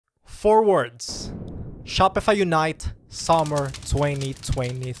4 words. Shopify Unite Summer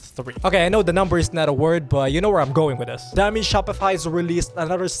 2023. Okay, I know the number is not a word, but you know where I'm going with this. That means Shopify has released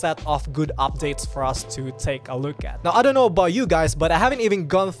another set of good updates for us to take a look at. Now, I don't know about you guys, but I haven't even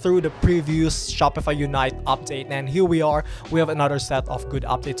gone through the previous Shopify Unite update, and here we are. We have another set of good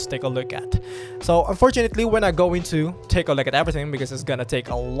updates to take a look at. So, unfortunately, we're not going to take a look at everything because it's gonna take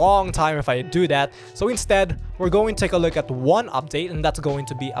a long time if I do that. So instead, we're going to take a look at one update, and that's going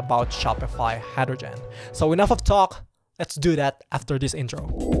to be about Shopify Hydrogen. So enough of talk. Let's do that after this intro.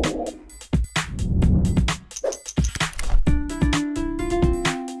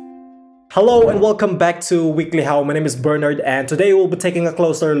 Hello and welcome back to WeeklyHow. My name is Bernard, and today we'll be taking a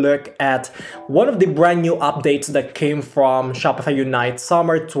closer look at one of the brand new updates that came from Shopify Unite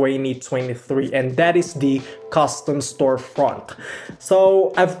Summer 2023, and that is the custom storefront.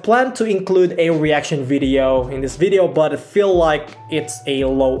 So I've planned to include a reaction video in this video, but I feel like it's a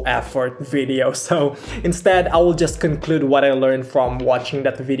low effort video. So instead, I will just conclude what I learned from watching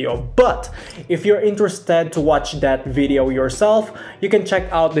that video. But if you're interested to watch that video yourself, you can check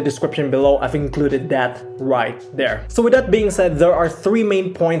out the description below. I've included that right there. So with that being said, there are 3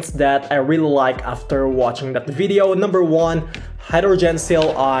 main points that I really like after watching that video. Number 1, Hydrogen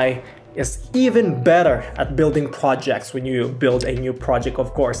CLI is even better at building projects when you build a new project,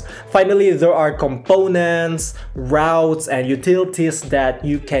 of course. Finally, there are components, routes, and utilities that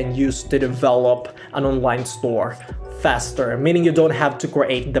you can use to develop an online store faster, meaning you don't have to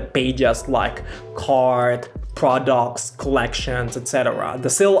create the pages like cart, products, collections, etc. The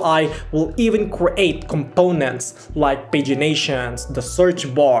CLI will even create components like paginations, the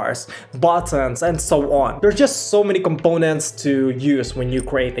search bars, buttons, and so on. There's just so many components to use when you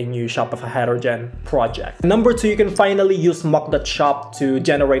create a new Shopify Hydrogen project. Number 2, you can finally use mock.shop to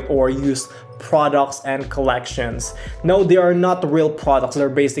generate or use products and collections. No, they are not real products. They're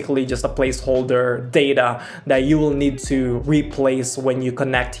basically just a placeholder data that you will need to replace when you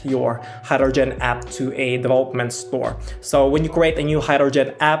connect your Hydrogen app to a development store. So when you create a new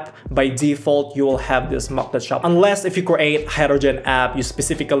Hydrogen app, by default, you will have this mock.shop. Unless if you create Hydrogen app, you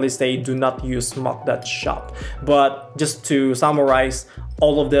specifically say do not use mock.shop. But just to summarize,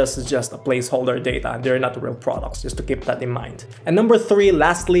 all of this is just a placeholder data. They're not real products, just to keep that in mind. And number 3,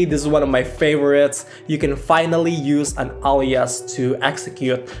 lastly, this is one of my favorites. You can finally use an alias to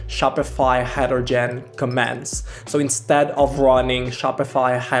execute Shopify Hydrogen commands. So instead of running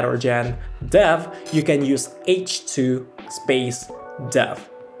Shopify Hydrogen dev, you can use h2 space dev,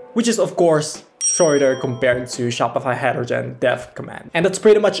 which is of course shorter compared to Shopify Hydrogen dev command. And that's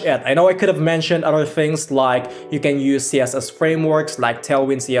pretty much it. I know I could have mentioned other things like you can use CSS frameworks like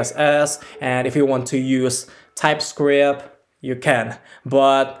Tailwind CSS, and if you want to use TypeScript, you can.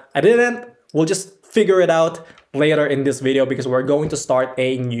 But I didn't. We'll just figure it out later in this video because we're going to start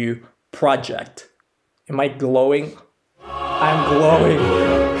a new project. Am I glowing? I'm glowing.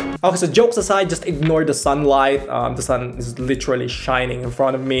 Okay, so jokes aside, just ignore the sunlight. The sun is literally shining in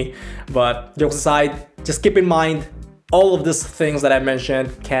front of me. But jokes aside, just keep in mind, all of these things that I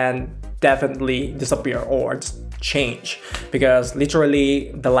mentioned can definitely disappear or just change. Because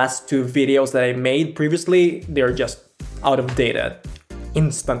literally, the last 2 videos that I made previously, they're just out of date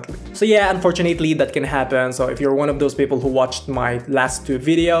instantly. So yeah, unfortunately, that can happen. So if you're one of those people who watched my last 2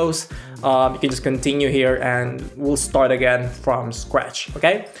 videos, you can just continue here and we'll start again from scratch,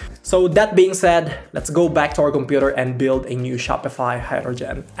 okay? So that being said, let's go back to our computer and build a new Shopify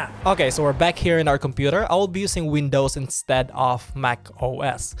Hydrogen app. Okay, so we're back here in our computer. I will be using Windows instead of Mac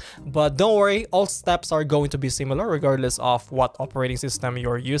OS. But don't worry, all steps are going to be similar regardless of what operating system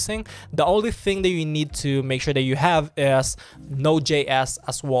you're using. The only thing that you need to make sure that you have is Node.js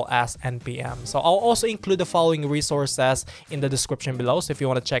as well as NPM. So I'll also include the following resources in the description below. So if you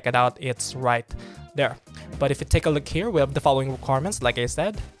want to check it out, it's right there. But if you take a look here, we have the following requirements, like I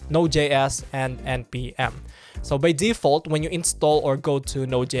said, Node.js and NPM. So by default, when you install or go to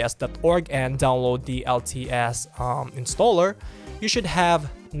nodejs.org and download the LTS installer, you should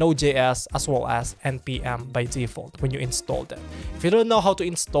have Node.js as well as NPM by default when you install them. If you don't know how to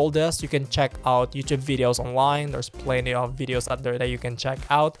install this, you can check out YouTube videos online. There's plenty of videos out there that you can check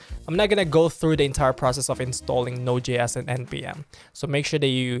out. I'm not gonna go through the entire process of installing Node.js and NPM. So make sure that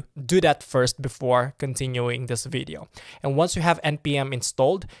you do that first before continuing this video. And once you have NPM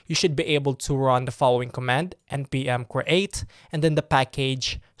installed, you should be able to run the following command, npm create, and then the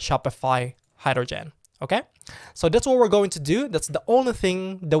package Shopify Hydrogen. Okay, so that's what we're going to do. That's the only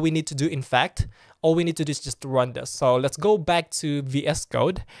thing that we need to do. In fact, all we need to do is just run this. So let's go back to VS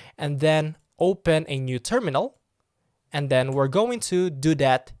Code and then open a new terminal. And then we're going to do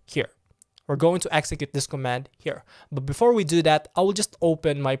that here. we're going to execute this command here. But before we do that, I will just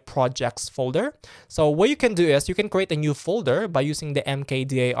open my projects folder. So what you can do is you can create a new folder by using the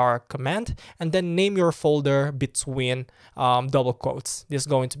mkdir command and then name your folder between double quotes. This is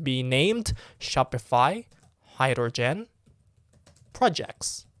going to be named Shopify Hydrogen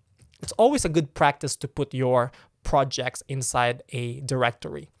projects. It's always a good practice to put your projects inside a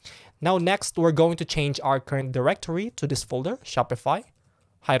directory. Now next, we're going to change our current directory to this folder, Shopify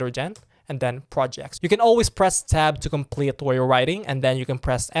Hydrogen, and then projects. You can always press tab to complete what you're writing, and then you can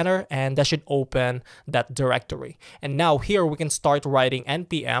press enter, and that should open that directory. And now here we can start writing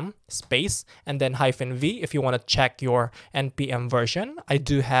npm space and then -v if you want to check your npm version. I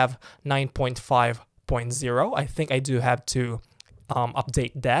do have 9.5.0. I think I do have to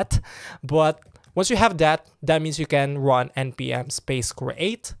update that, but once you have that, that means you can run npm space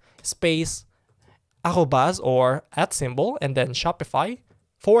create space arrobas or @ and then Shopify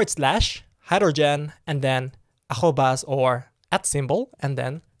 / hydrogen and then arrobas or @ and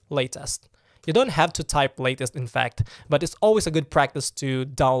then latest. You don't have to type latest, in fact, but it's always a good practice to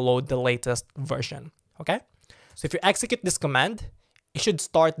download the latest version. Okay, so if you execute this command, it should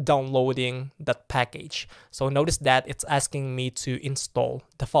start downloading that package. So notice that it's asking me to install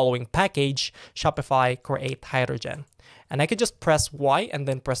the following package, Shopify Create Hydrogen. And I could just press Y and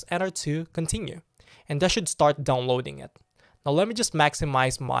then press enter to continue. And that should start downloading it. Now let me just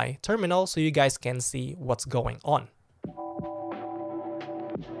maximize my terminal so you guys can see what's going on.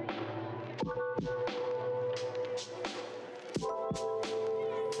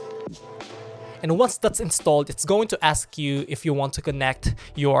 And once that's installed, it's going to ask you if you want to connect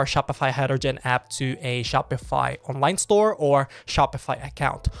your Shopify Hydrogen app to a Shopify online store or Shopify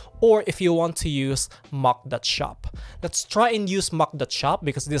account, or if you want to use mock.shop. Let's try and use mock.shop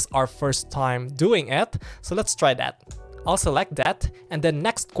because this is our first time doing it. So let's try that. I'll select that, and the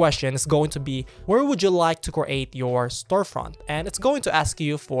next question is going to be, where would you like to create your storefront? And it's going to ask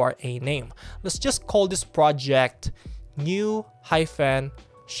you for a name. Let's just call this project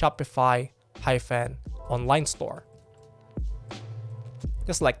new-Shopify online store.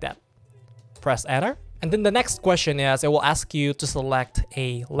 Just like that. Press enter. And then the next question is, it will ask you to select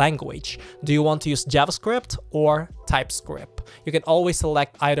a language. Do you want to use JavaScript or TypeScript? You can always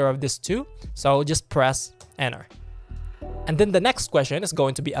select either of these two. So just press enter. And then the next question is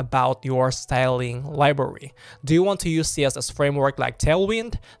going to be about your styling library. Do you want to use CSS framework like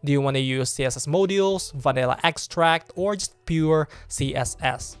Tailwind? Do you want to use CSS modules, vanilla extract, or just pure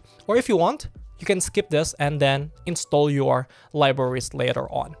CSS? Or if you want, you can skip this and then install your libraries later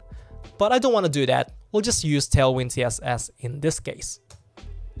on. But I don't want to do that. We'll just use Tailwind CSS in this case.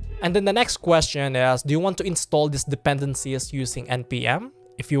 And then the next question is, do you want to install these dependencies using npm?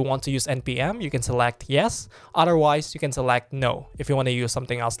 If you want to use npm, you can select yes. Otherwise, you can select no if you want to use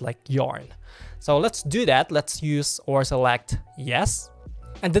something else like yarn. So let's do that. Let's use or select yes.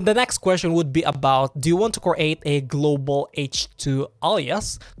 And then the next question would be about, do you want to create a global h2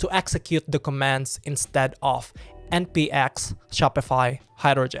 alias to execute the commands instead of npx Shopify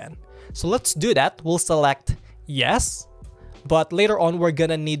Hydrogen? So let's do that. We'll select yes, but later on we're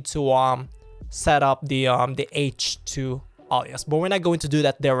gonna need to set up the h2 alias, but we're not going to do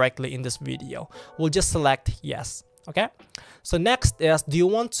that directly in this video. We'll just select yes. Okay, so next is, do you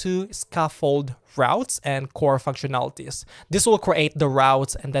want to scaffold routes and core functionalities? This will create the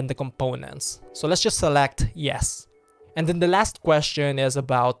routes and then the components. So let's just select yes. And then the last question is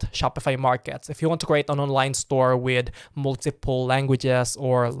about Shopify markets. If you want to create an online store with multiple languages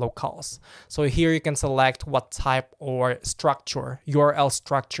or locales. So here you can select what type or structure, URL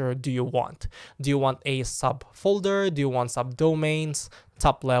structure do you want? Do you want a subfolder? Do you want subdomains,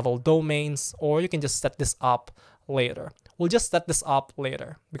 top level domains? Or you can just set this up later. We'll just set this up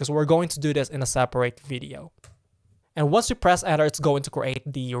later because we're going to do this in a separate video. And once you press enter, it's going to create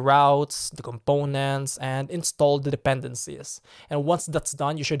the routes, the components, and install the dependencies. And once that's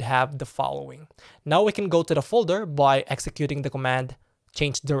done, you should have the following. Now we can go to the folder by executing the command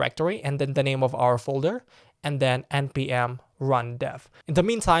change directory and then the name of our folder and then npm run dev. In the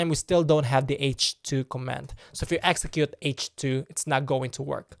meantime, we still don't have the h2 command. So if you execute h2, it's not going to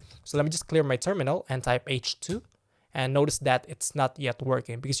work. So let me just clear my terminal and type h2. And notice that it's not yet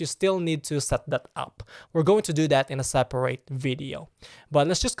working because you still need to set that up. We're going to do that in a separate video. But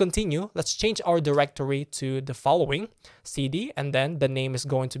let's just continue. Let's change our directory to the following, cd, and then the name is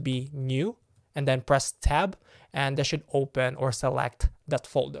going to be new, and then press tab, and that should open or select that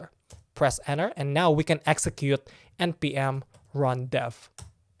folder. Press enter, and now we can execute npm run dev.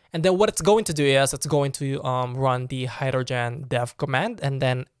 And then what it's going to do is it's going to run the hydrogen dev command and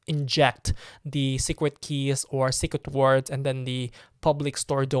then inject the secret keys or secret words and then the public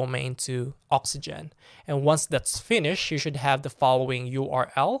store domain to Oxygen. And once that's finished, you should have the following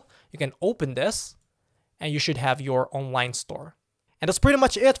URL. You can open this and you should have your online store. And that's pretty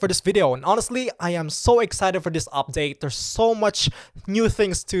much it for this video. And honestly, I am so excited for this update. There's so much new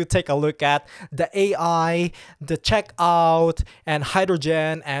things to take a look at. The AI, the checkout, and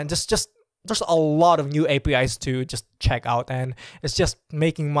Hydrogen, and just there's a lot of new APIs to just check out. And it's just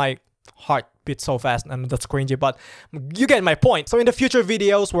making my heart beat so fast, and that's cringy, but you get my point. So in the future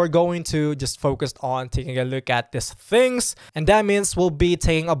videos, we're going to just focus on taking a look at these things, and that means we'll be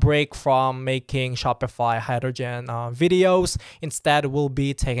taking a break from making Shopify Hydrogen videos. Instead, we'll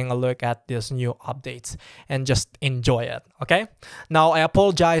be taking a look at these new updates and just enjoy it, okay? Now, I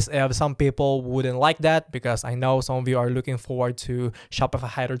apologize if some people wouldn't like that, because I know some of you are looking forward to Shopify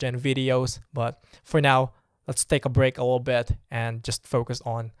Hydrogen videos, but for now, let's take a break a little bit and just focus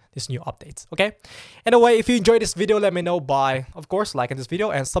on these new updates, okay? Anyway, if you enjoyed this video, let me know by, of course, liking this video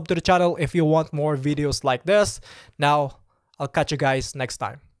and sub to the channel if you want more videos like this. Now, I'll catch you guys next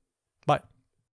time.